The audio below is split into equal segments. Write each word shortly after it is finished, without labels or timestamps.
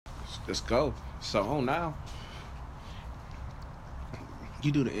Let's go. So on now.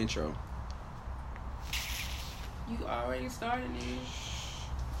 You do the intro. You already started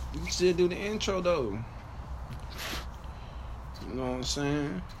it. You still do the intro though. You know what I'm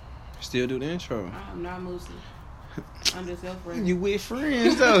saying? Still do the intro. I'm not Musa. I'm just your friend. You with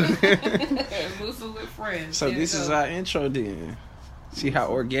friends though. Musa with friends. So this is our intro then. See how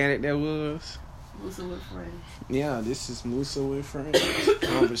organic that was? Musa with friends. Yeah, this is Musa with friends.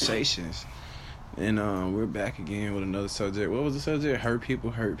 Conversations. And we're back again with another subject. What was the subject? Hurt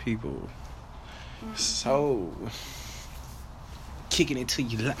people, hurt people. Mm-hmm. So, kicking it to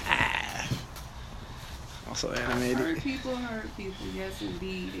you live. Also animated. Hurt people, hurt people. Yes,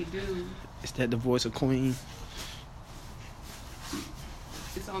 indeed, they do. Is that the voice of Queen?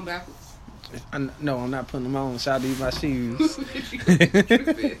 It's on backwards. No, I'm not putting them on. Shout out to you, my shoes.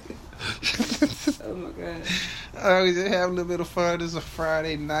 Oh my god. We just have a little bit of fun. It's a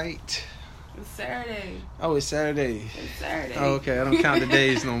Friday night. It's Saturday. Oh, it's Saturday. It's Saturday. Oh, okay. I don't count the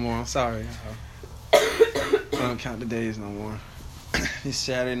days no more. I'm sorry. I don't count the days no more. It's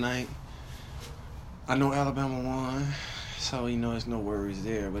Saturday night. I know Alabama won, so there's no worries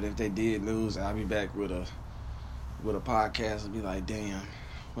there. But if they did lose, I'll be back with a podcast and be like, damn,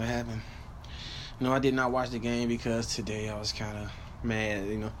 what happened? No, I did not watch the game because today I was kind of mad,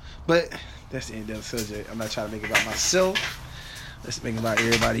 But that's the end of the subject. I'm not trying to make it about myself. Let's make it about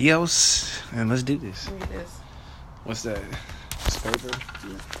everybody else, and let's do this. Read this. What's that? This paper?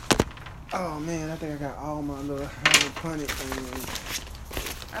 Yeah. Oh, man, I think I got all my little hydroponic things.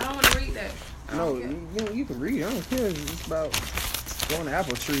 I don't want to read that. No, you can read. I don't care. It's about growing an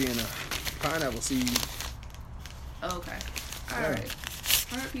apple tree and a pineapple seed. Okay. All right.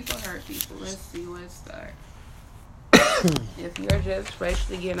 Hurt people, hurt people. Let's see. Let's start. If you're just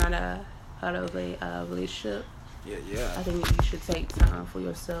freshly getting out of a relationship, yeah. I think you should take time for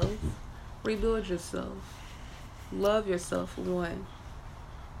yourself. Rebuild yourself. Love yourself for one.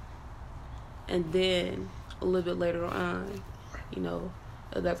 And then a little bit later on,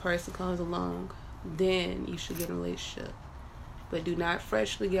 if that person comes along, then you should get in a relationship. But do not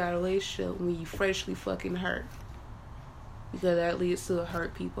freshly get out of a relationship when you freshly fucking hurt. Because that leads to a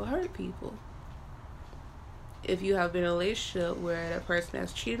hurt people. If you have been in a relationship where that person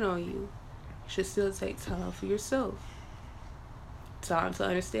has cheated on you, you should still take time for yourself. Time to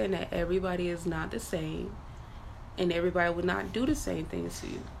understand that everybody is not the same. And everybody would not do the same things to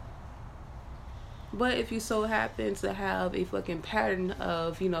you. But if you so happen to have a fucking pattern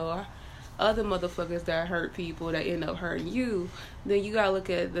of, other motherfuckers that hurt people that end up hurting you, then you gotta look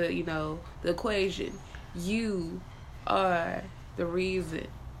at the equation. You are the reason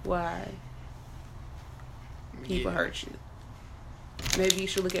why people hurt you. Maybe you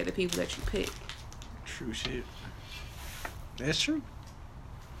should look at the people that you pick. True shit. That's true.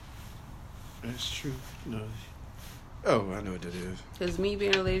 That's true. No. Oh, I know what that is. Because me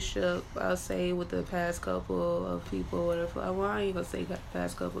being in a relationship, I'll say with the past couple of people, whatever. Well, I ain't gonna say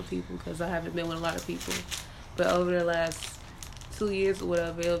past couple of people because I haven't been with a lot of people. But over the last 2 years or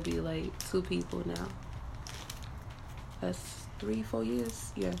whatever, it'll be like 2 people now. That's 3-4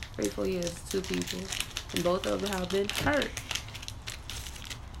 years. Yeah, 3-4 years, 2 people. And both of them have been hurt.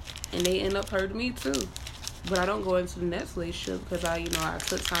 And they end up hurting me too. But I don't go into the next relationship because I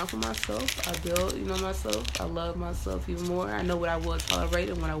took time for myself. I built, myself. I love myself even more. I know what I will tolerate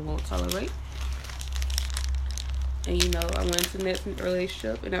and what I won't tolerate. And, I went into the next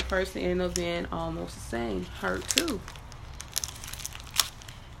relationship and that person ended up being almost the same. Hurt too.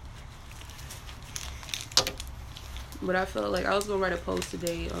 But I felt like I was going to write a post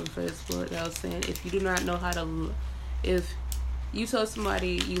today on Facebook that was saying, if you do not know if you tell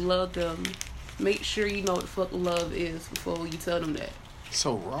somebody you love them, make sure you know what the fuck love is before you tell them that.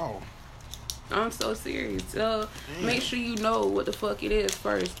 So raw. I'm so serious. Make sure you know what the fuck it is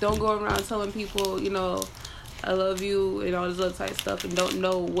first. Don't go around telling people, I love you and all this other type of stuff and don't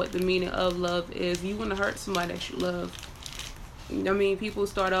know what the meaning of love is. You want to hurt somebody that you love. People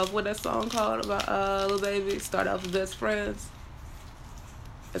start off with that song called about Lil Baby. Start off as best friends.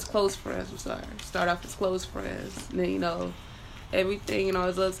 As close friends, I'm sorry. Start off as close friends. And then, everything and all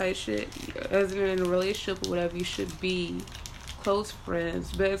this other type shit. As in a relationship or whatever, you should be close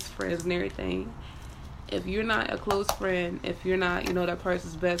friends, best friends and everything. If you're not a close friend, if you're not, that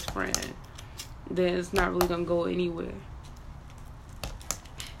person's best friend, then it's not really going to go anywhere.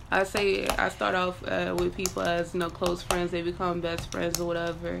 I say I start off with people as, close friends. They become best friends or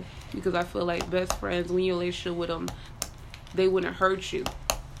whatever. Because I feel like best friends, when you're in a relationship with them, they wouldn't hurt you.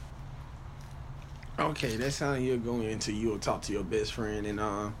 Okay, that's how you'll go into. You'll talk to your best friend.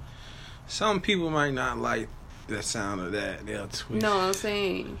 And some people might not like the sound of that, they'll twist. No, I'm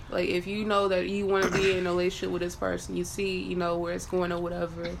saying, like, if you know that you want to be in a relationship with this person, you see, you know, where it's going or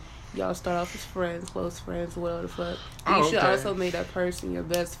whatever, y'all start off as friends, close friends, whatever the fuck. You should also make that person your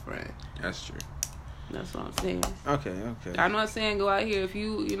best friend. That's true. That's what I'm saying. Okay. I'm not saying go out here if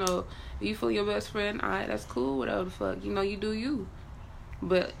you feel your best friend, alright, that's cool, whatever the fuck. You know, you do you.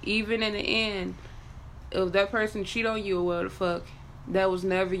 But even in the end, if that person cheat on you or whatever the fuck, that was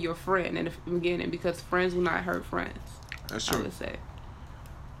never your friend in the beginning, because friends will not hurt friends. That's true. I would say.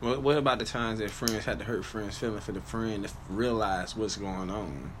 What about the times that friends had to hurt friends' feelings for the friend to realize what's going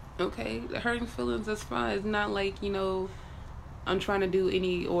on? Okay, hurting feelings is fine. It's not like, you know, I'm trying to do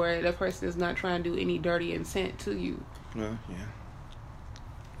any, or that person is not trying to do any dirty intent to you. Well, yeah.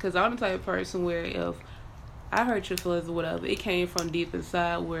 Because I'm the type of person where if I hurt your feelings or whatever, it came from deep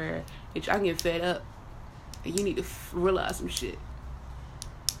inside where I can get fed up. And you need to realize some shit.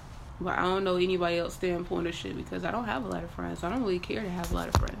 But I don't know anybody else's standpoint of shit, because I don't have a lot of friends. I don't really care to have a lot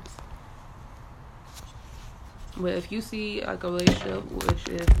of friends. But if you see like a relationship, which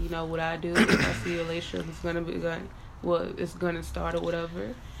is, you know, what I do, if I see a relationship is it's gonna start or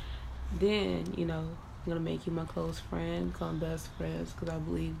whatever, then, you know, I'm gonna make you my close friend, become best friends, because I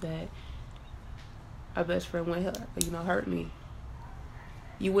believe that our best friend wouldn't hurt me.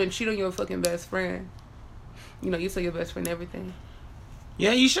 You wouldn't cheat on your fucking best friend. You know, you tell your best friend everything.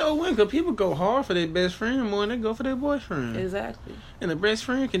 Yeah, you sure win, because people go hard for their best friend more than they go for their boyfriend. Exactly. And the best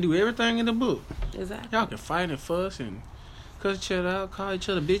friend can do everything in the book. Exactly. Y'all can fight and fuss and cuss each other out, call each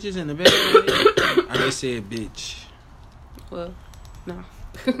other bitches in the bed. I just said bitch. Well, no.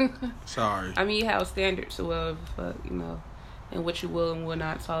 Sorry. I mean, you have standards, so whatever, you know, and what you will and will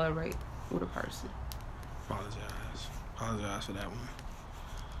not tolerate with a person. Apologize for that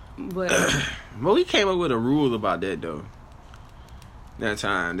one. But we came up with a rule about that though. That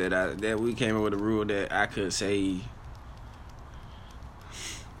time that we came up with a rule that I could say,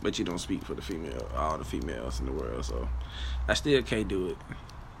 but you don't speak for all the females in the world, so I still can't do it.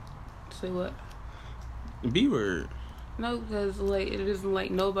 Say what? The B word. No, because like it isn't like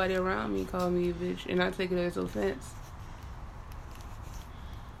nobody around me call me a bitch, and I take it as offense.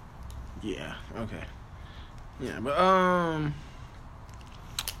 Yeah. Okay. Yeah, but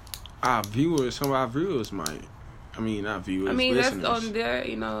some of our viewers might. I mean, not viewers. I mean, listeners. That's on their,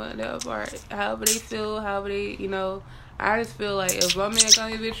 you know, their part. However they feel, however they, you know. I just feel like if my man call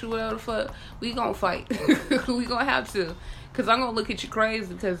me a bitch or whatever the fuck, we gonna fight. We gonna have to, cause I'm gonna look at you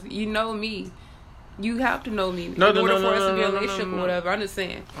crazy, because you know me. You have to know me in order for us to be in a relationship or whatever. I'm just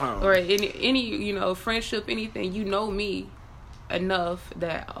saying, or any you know, friendship, anything. You know me enough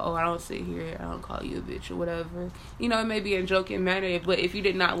that I don't sit here, I don't call you a bitch or whatever. You know, it may be in a joking manner, but if you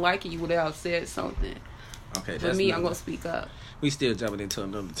did not like it, you would have said something. Okay, for me, I'm gonna speak up. We still jumping into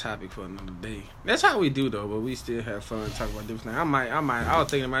another topic for another day. That's how we do though, but we still have fun talking about different things. I was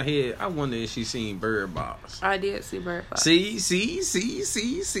thinking in my head, I wonder if she seen Bird Box. I did see Bird Box. See.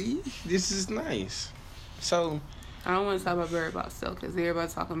 This is nice. So I don't want to talk about Bird Box though, because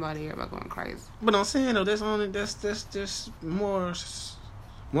everybody talking about it, everybody going crazy. But I'm saying though, that's just more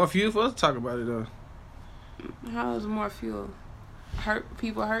fuel for us to talk about it though. How is more fuel? Hurt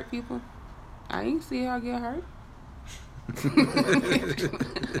people. I didn't see her get hurt.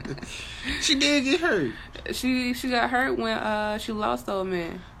 She did get hurt. She got hurt when she lost the old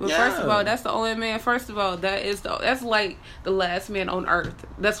man. But yeah. First of all, that's the only man. First of all, that's like the last man on earth.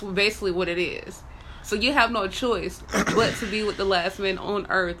 That's basically what it is. So you have no choice but to be with the last man on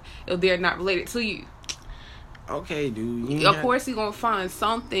earth if they're not related to you. Okay, dude. Of course, you're gonna find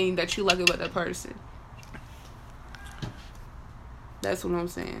something that you like about that person. That's what I'm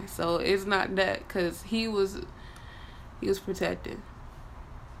saying. So it's not that, because he was protected,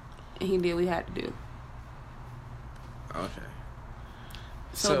 and he did what he had to do. Okay.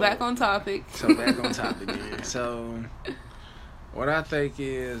 So back on topic. Again. So what I think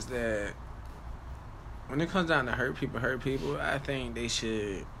is that when it comes down to hurt people, I think they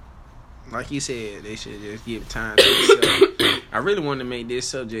should, like you said, they should just give time to themselves. I really want to make this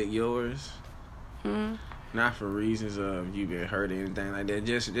subject yours. Mm-hmm. Not for reasons of you being hurt or anything like that.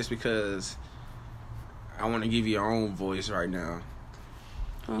 Just because I want to give you your own voice right now.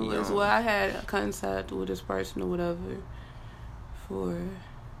 Well, I had contact with this person or whatever.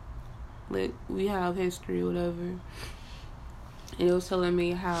 Like, we have history or whatever. And it was telling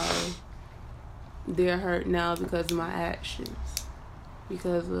me how they're hurt now because of my actions.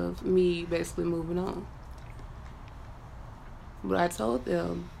 Because of me basically moving on. But I told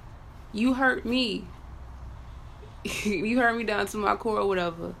them, you hurt me. You hurt me down to my core or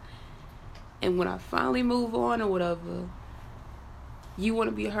whatever. And when I finally move on or whatever, You want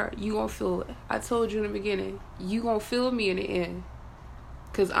to be hurt. You gonna feel it. I told you in the beginning. You gonna feel me in the end.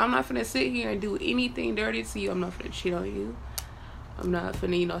 Because I'm not finna sit here and do anything dirty to you. I'm not finna cheat on you. I'm not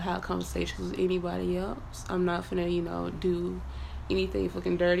finna, have conversations with anybody else. I'm not finna, do anything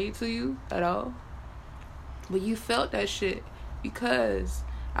fucking dirty to you at all. But you felt that shit because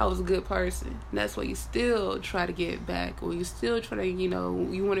I was a good person. And that's why you still try to get back. Or you still try to, you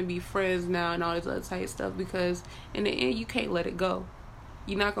want to be friends now and all this other type of stuff. Because in the end, you can't let it go.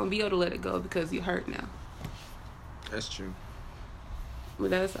 You're not going to be able to let it go because you're hurt now. That's true.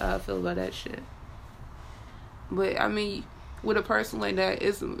 But that's how I feel about that shit. But, I mean, with a person like that,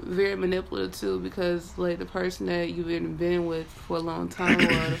 it's very manipulative, too. Because, like, the person that you've been with for a long time, or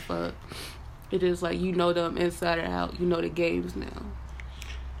whatever the fuck, it is like you know them inside and out. You know the games now.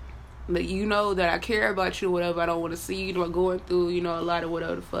 But you know that I care about you or whatever. I don't want to see you going through, a lot of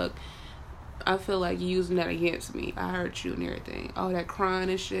whatever the fuck. I feel like you using that against me. I hurt you and everything. All that crying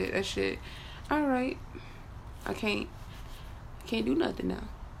and shit. That shit. All right. I can't do nothing now.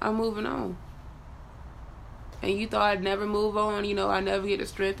 I'm moving on. And you thought I'd never move on. I never get the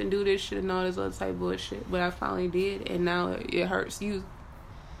strength and do this shit and all this other type of bullshit. But I finally did. And now it hurts you.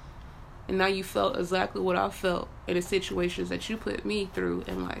 And now you felt exactly what I felt in the situations that you put me through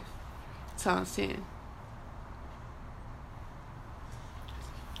in life. Times 10.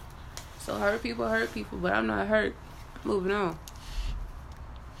 So hurt people, but I'm not hurt. I'm moving on.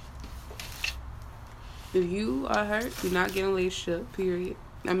 If you are hurt, do not get in a relationship, period.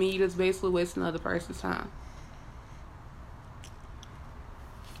 I mean, you just basically wasting another person's time.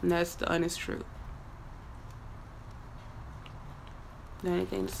 And that's the honest truth. Got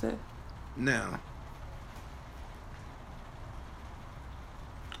anything to say? Now,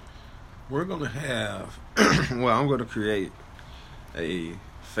 we're going to have, I'm going to create a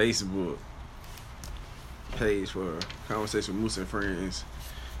Facebook page for Conversation with Moose and Friends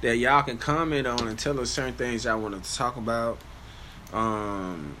that y'all can comment on and tell us certain things y'all want to talk about.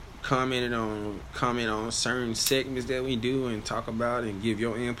 Comment on certain segments that we do and talk about and give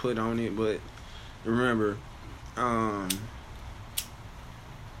your input on it. But remember, I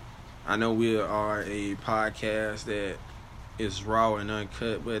know we are a podcast that is raw and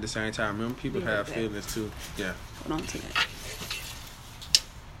uncut, but at the same time, remember, people have feelings too. Yeah. Hold on to that.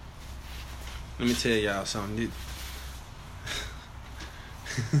 Let me tell y'all something.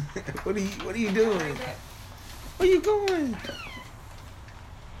 What are you doing? Where you going?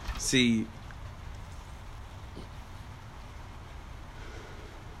 See,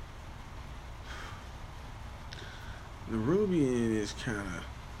 the Rubian is kind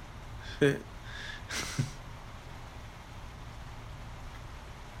of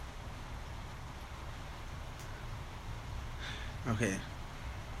okay.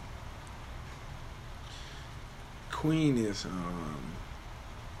 Queen is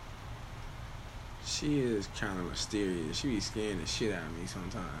she is kind of mysterious. She be scaring the shit out of me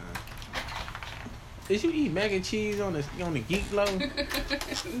sometimes. Did you eat mac and cheese on the Geek Low? No, I'm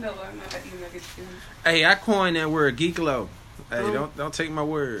not eating mac and cheese. Hey, I coined that word, Geek Low. Hey, don't take my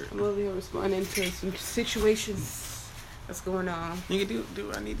word. I'm over here responding to some situations that's going on. You can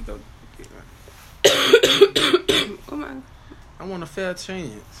do I need to go get Oh my. I want a fair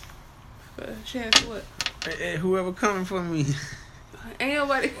chance. Fair chance what? Hey, whoever coming for me. Ain't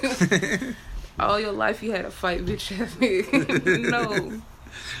nobody. All your life you had a fight, bitch ass nigga. No.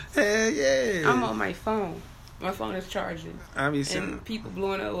 Hell yeah. I'm on my phone. My phone is charging. And people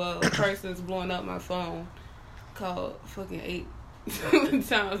blowing up, a person's blowing up my phone. Called fucking 8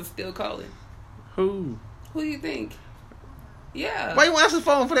 times, still calling. Who? Who you think? Yeah. Why you answer the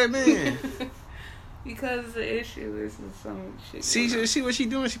phone for that man? Because the issue is some shit. See what she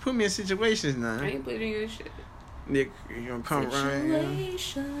doing? She put me in situations now. I ain't putting you in shit. Nick, you gonna come around here?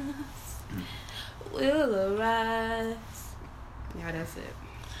 Situations will arise. Yeah, that's it.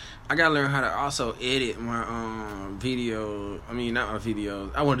 I gotta learn how to also edit my video. I mean, not my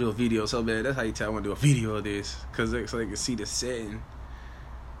videos. I want to do a video so bad. That's how you tell I want to do a video of this, cause so they can see the setting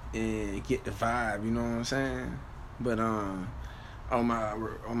and get the vibe. You know what I'm saying? But on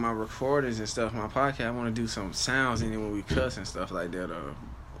my recordings and stuff, my podcast, I want to do some sounds in it when we cuss and stuff like that.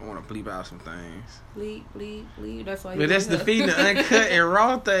 I want to bleep out some things. Bleep, bleep, bleep. That's why. But that's defeating the uncut and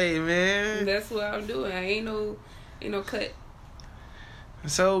raw thing, man. That's what I'm doing. Ain't no cut.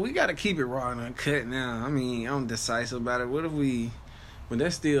 So we got to keep it raw and uncut now. I mean, I'm decisive about it. What if when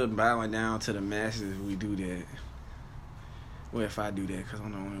they're still bowing down to the masses, we do that? Well, if I do that, because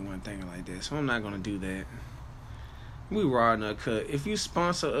I'm the only one thinking like that. So I'm not going to do that. We raw and uncut. If you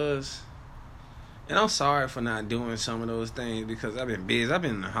sponsor us, and I'm sorry for not doing some of those things because I've been busy. I've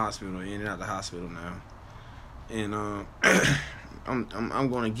been in the hospital, in and out the hospital now. And I'm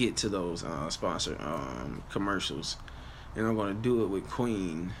gonna get to those sponsored commercials, and I'm gonna do it with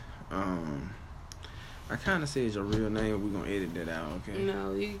Queen. I kind of said your real name. We're gonna edit that out, okay?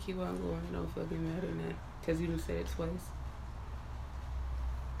 No, you can keep on going. It don't fucking matter that. Because you done said it twice.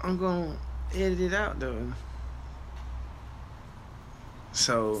 I'm gonna edit it out, though.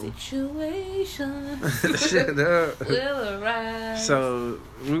 So... Situations Shut up. will arise. So,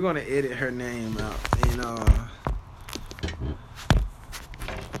 we're gonna edit her name out. And,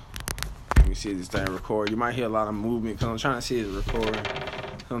 let me see if this thing record. You might hear a lot of movement, because I'm trying to see it record.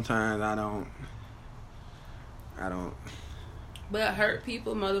 Sometimes I don't. But hurt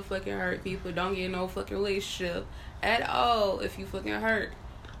people, motherfucking hurt people. Don't get no fucking relationship at all if you fucking hurt.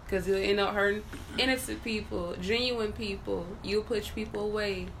 Because you'll end up hurting innocent people, genuine people. You'll push people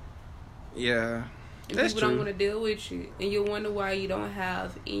away. Yeah. And That's people true. don't want to deal with you. And you'll wonder why you don't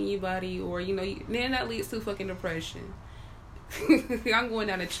have anybody or, then that leads to fucking depression. I'm going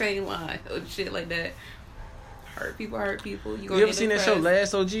down a chain line or shit like that. Hurt people. You ever seen that show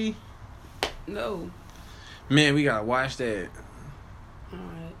Last OG? No. Man, we gotta watch that.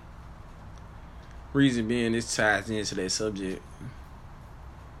 Alright. Reason being, this ties into that subject.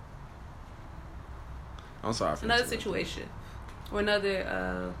 I'm sorry for Another interrupting. situation. Or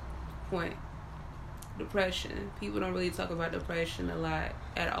another point. Depression. People don't really talk about depression a lot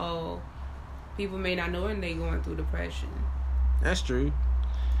at all. People may not know when they're going through depression. That's true.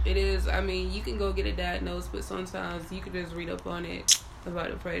 It is, you can go get it diagnosed, but sometimes you can just read up on it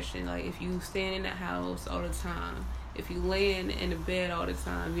about depression. Like, if you stand in the house all the time, if you laying in the bed all the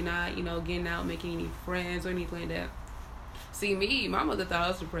time, you're not, getting out, making any friends or anything like that. See, me, my mother thought I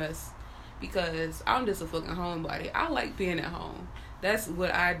was depressed because I'm just a fucking homebody. I like being at home. That's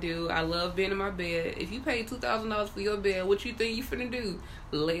what I do. I love being in my bed. If you pay $2,000 for your bed, what you think you finna do?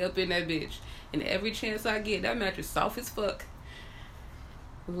 Lay up in that bitch. And every chance I get, that mattress soft as fuck.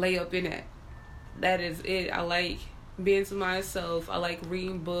 Lay up in that. That is it. I like being to myself. I like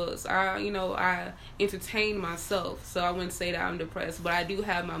reading books. I entertain myself. So I wouldn't say that I'm depressed, but I do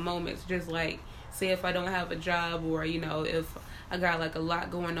have my moments. Just like, say if I don't have a job, or if I got like a lot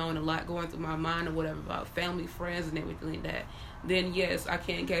going on, a lot going through my mind or whatever about family, friends, and everything like that, then yes, I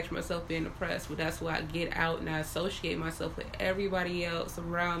can't catch myself being depressed. But that's why I get out and I associate myself with everybody else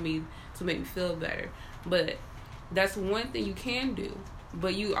around me to make me feel better. But that's one thing you can do.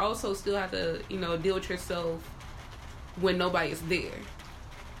 But you also still have to, deal with yourself when nobody's there.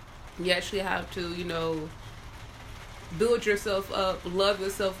 You actually have to, build yourself up, love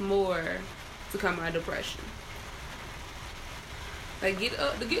yourself more to come out of depression. Like, get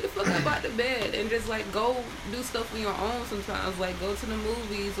the fuck up out the bed and just, like, go do stuff on your own sometimes. Like, go to the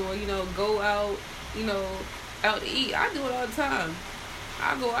movies or, go out, out to eat. I do it all the time.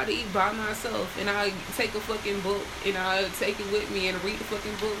 I go out to eat by myself and I take a fucking book and I take it with me and read the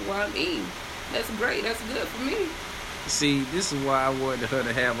fucking book while I'm eating. That's great. That's good for me. See, this is why I wanted her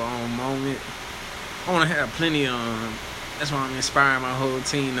to have her own moment. I want to have plenty of that's why I'm inspiring my whole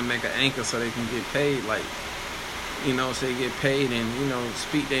team to make an anchor so they can get paid. Like, so they get paid and,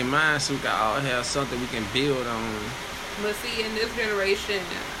 speak their mind so we can all have something we can build on. But see, in this generation,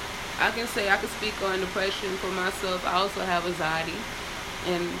 I can speak on depression for myself. I also have anxiety.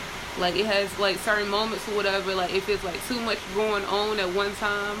 And, like, it has, like, certain moments or whatever. Like, if it's, like, too much going on at one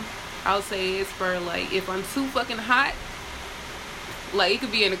time, I'll say it's for, like, if I'm too fucking hot, like, it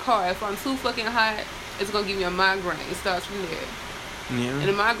could be in the car. If I'm too fucking hot, it's going to give me a migraine. It starts from there. Yeah. And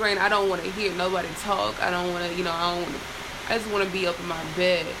a migraine, I don't want to hear nobody talk. I don't want to, I just want to be up in my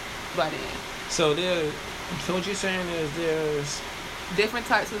bed by then. So what you're saying is there's different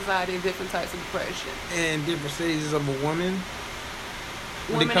types of anxiety, different types of depression. And different stages of a woman.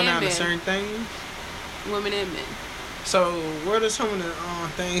 Women they come and out men. of certain things. Women and men. So what are some of the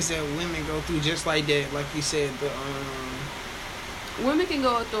things that women go through just like that? Like you said, women can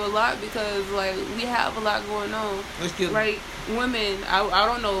go through a lot because, like, we have a lot going on. Let's get right. Women, I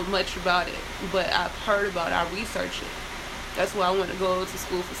don't know much about it, but I've heard about it. I researched it. That's why I went to go to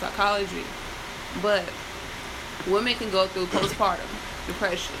school for psychology. But women can go through postpartum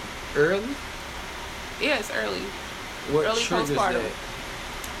depression. Early? Yeah, it's early. What early triggers postpartum. that?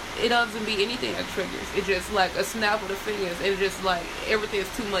 It doesn't be anything that triggers. It's just like a snap of the fingers. It's just like everything's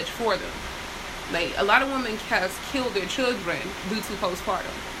too much for them. Like, a lot of women has killed their children due to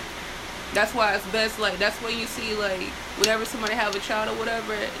postpartum. That's why it's best, like, that's why you see, like, whenever somebody have a child or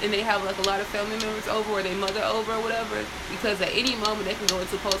whatever, and they have, like, a lot of family members over or their mother over or whatever, because at any moment they can go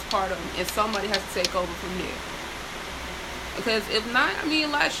into postpartum and somebody has to take over from there. Because if not, a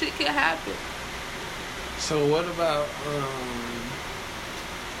lot of shit can happen. So what about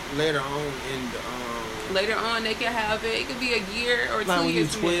later on in Later on, they can have it. It could be a year or 2 Like when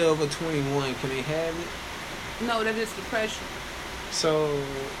years. you're 12 or 21, can they have it? No, that is depression. So,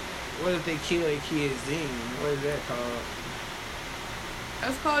 what if they kill their kids then? What is that called?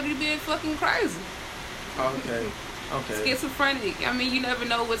 That's called you being fucking crazy. Okay. Okay. Schizophrenic. I mean, you never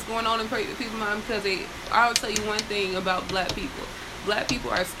know what's going on in people's mind because I'll tell you one thing about black people. Black people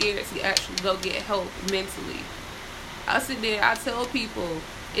are scared to actually go get help mentally. I sit there, I tell people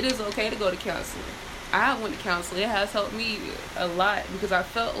it is okay to go to counseling. I went to counseling. It has helped me a lot because I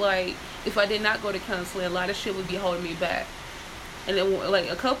felt like if I did not go to counseling, a lot of shit would be holding me back. And then, like,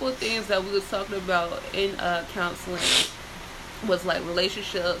 a couple of things that we was talking about in counseling was like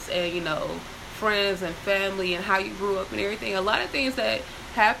relationships and, you know, friends and family and how you grew up and everything. A lot of things that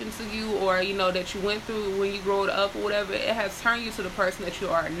happened to you or, you know, that you went through when you grew up or whatever, it has turned you to the person that you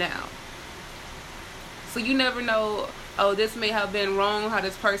are now. So you never know, oh, this may have been wrong, how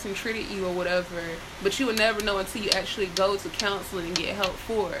this person treated you or whatever, but you will never know until you actually go to counseling and get help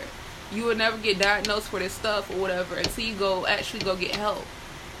for it. You will never get diagnosed for this stuff or whatever until you actually go get help.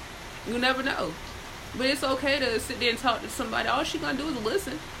 You never know. But it's okay to sit there and talk to somebody. All she gonna do is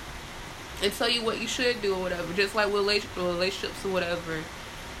listen and tell you what you should do or whatever. Just like with relationships or whatever.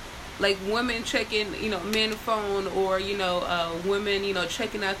 Like women checking, you know, men's phone, or, you know, women, you know,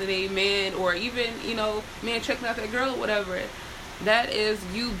 checking after their man, or even, you know, men checking after their girl or whatever. That is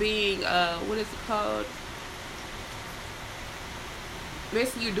you being, what is it called?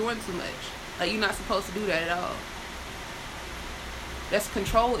 Basically, you're doing too much. Like, you're not supposed to do that at all. That's a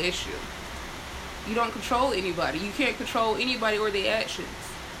control issue. You don't control anybody. You can't control anybody or their actions.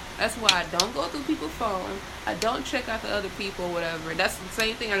 That's why I don't go through people's phone. I don't check out the other people or whatever. That's the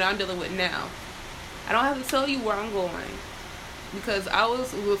same thing that I'm dealing with now. I don't have to tell you where I'm going. Because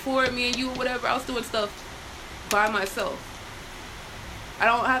before me and you or whatever, I was doing stuff by myself. I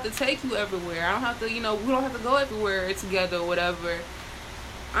don't have to take you everywhere. I don't have to, you know, we don't have to go everywhere together or whatever.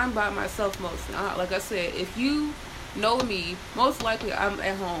 I'm by myself mostly. Like I said, if you know me, most likely I'm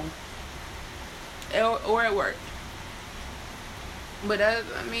at home. Or at work. But I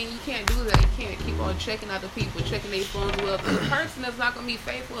mean, you can't do that. You can't keep on checking out the people, checking their phones. Well, if the person that's not going to be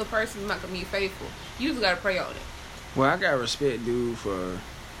faithful, the person's not going to be faithful. You just got to pray on it. Well, I got to respect dude for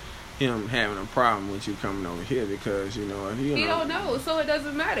him having a problem with you coming over here because, you know, if you he don't know, so it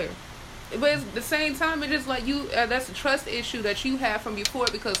doesn't matter. But at the same time, it's just like you, that's a trust issue that you had from before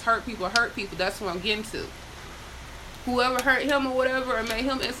because hurt people. That's what I'm getting to. Whoever hurt him or whatever or made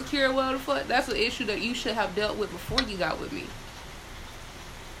him insecure, whatever the fuck, that's an issue that you should have dealt with before you got with me.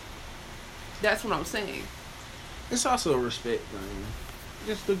 That's what I'm saying. It's also a respect thing.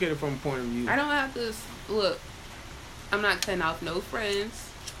 Just look at it from a point of view. I don't have to look. I'm not cutting off no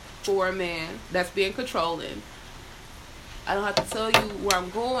friends for a man that's being controlling. I don't have to tell you where I'm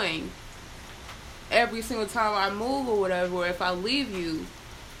going every single time I move or whatever. Or if I leave you,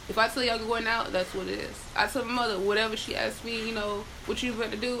 if I tell you I'm going out, that's what it is. I tell my mother whatever she asks me, you know, what you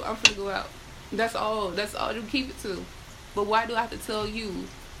better do, I'm finna go out. That's all. That's all you keep it to. But why do I have to tell you?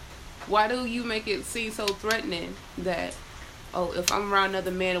 Why do you make it seem so threatening that, oh, if I'm around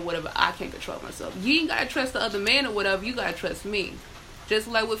another man or whatever, I can't control myself? You ain't gotta trust the other man or whatever. You gotta trust me. Just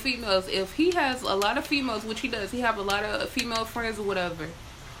like with females, if he has a lot of females, which he does, he have a lot of female friends or whatever.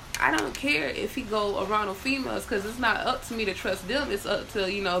 I don't care if he go around with females because it's not up to me to trust them. It's up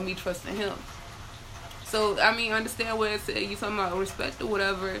to, you know, me trusting him. So, I mean, I understand what it said. You talking about respect or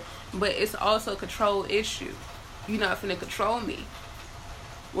whatever, but it's also a control issue. You're not finna control me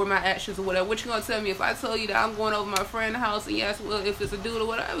or my actions or whatever. What you gonna tell me if I tell you that I'm going over my friend's house and you ask, well, if it's a dude or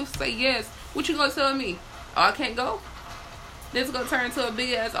whatever, say yes. What you gonna tell me? Oh, I can't go? This is gonna turn into a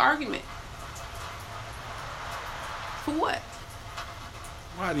big ass argument. For what?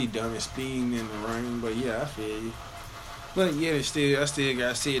 Why be dumb and steam in the rain? But yeah, I feel you. But yeah, I still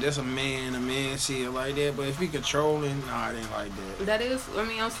gotta see it. That's a man see it like that. But if he controlling, nah, it ain't like that. That is, I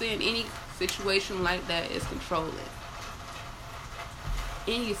mean, I'm saying any situation like that is controlling.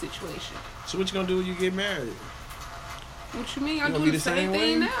 Any situation. So what you gonna do when you get married? What you mean? I'm doing the same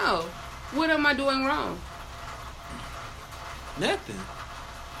thing now. What am I doing wrong? Nothing.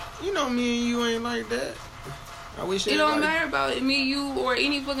 You know me and you ain't like that. I wish it don't matter about me, you, or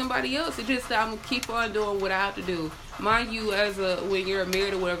any fucking body else. It's just that I'm gonna keep on doing what I have to do. Mind you, when you're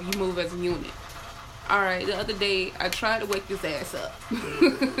married or whatever, you move as a unit. Alright, the other day I tried to wake his ass up.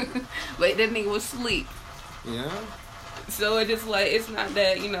 But that nigga was asleep. Yeah. So it's just like, it's not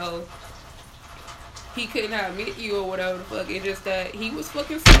that, you know, he couldn't have met you or whatever the fuck. It's just that he was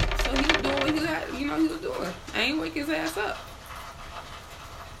fucking sick. So he was doing what he had, you know, he was doing. I ain't wake his ass up.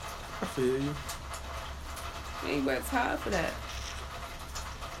 I feel you. I ain't got time for that.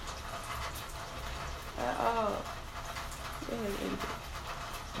 at all. Go ahead and end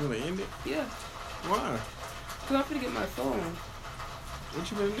it. You want to end it? Yeah. Why? Because I'm finna get my phone. What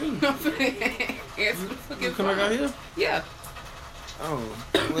you gonna do? I'm finna answer the fucking You come phone. back out here? Yeah. Oh,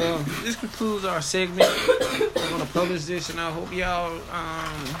 well, this concludes our segment. I'm gonna publish this, and I hope y'all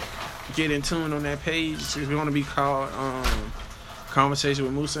get in tune on that page. It's gonna be called Conversation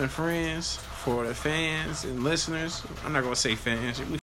with Musa and Friends for the fans and listeners. I'm not gonna say fans.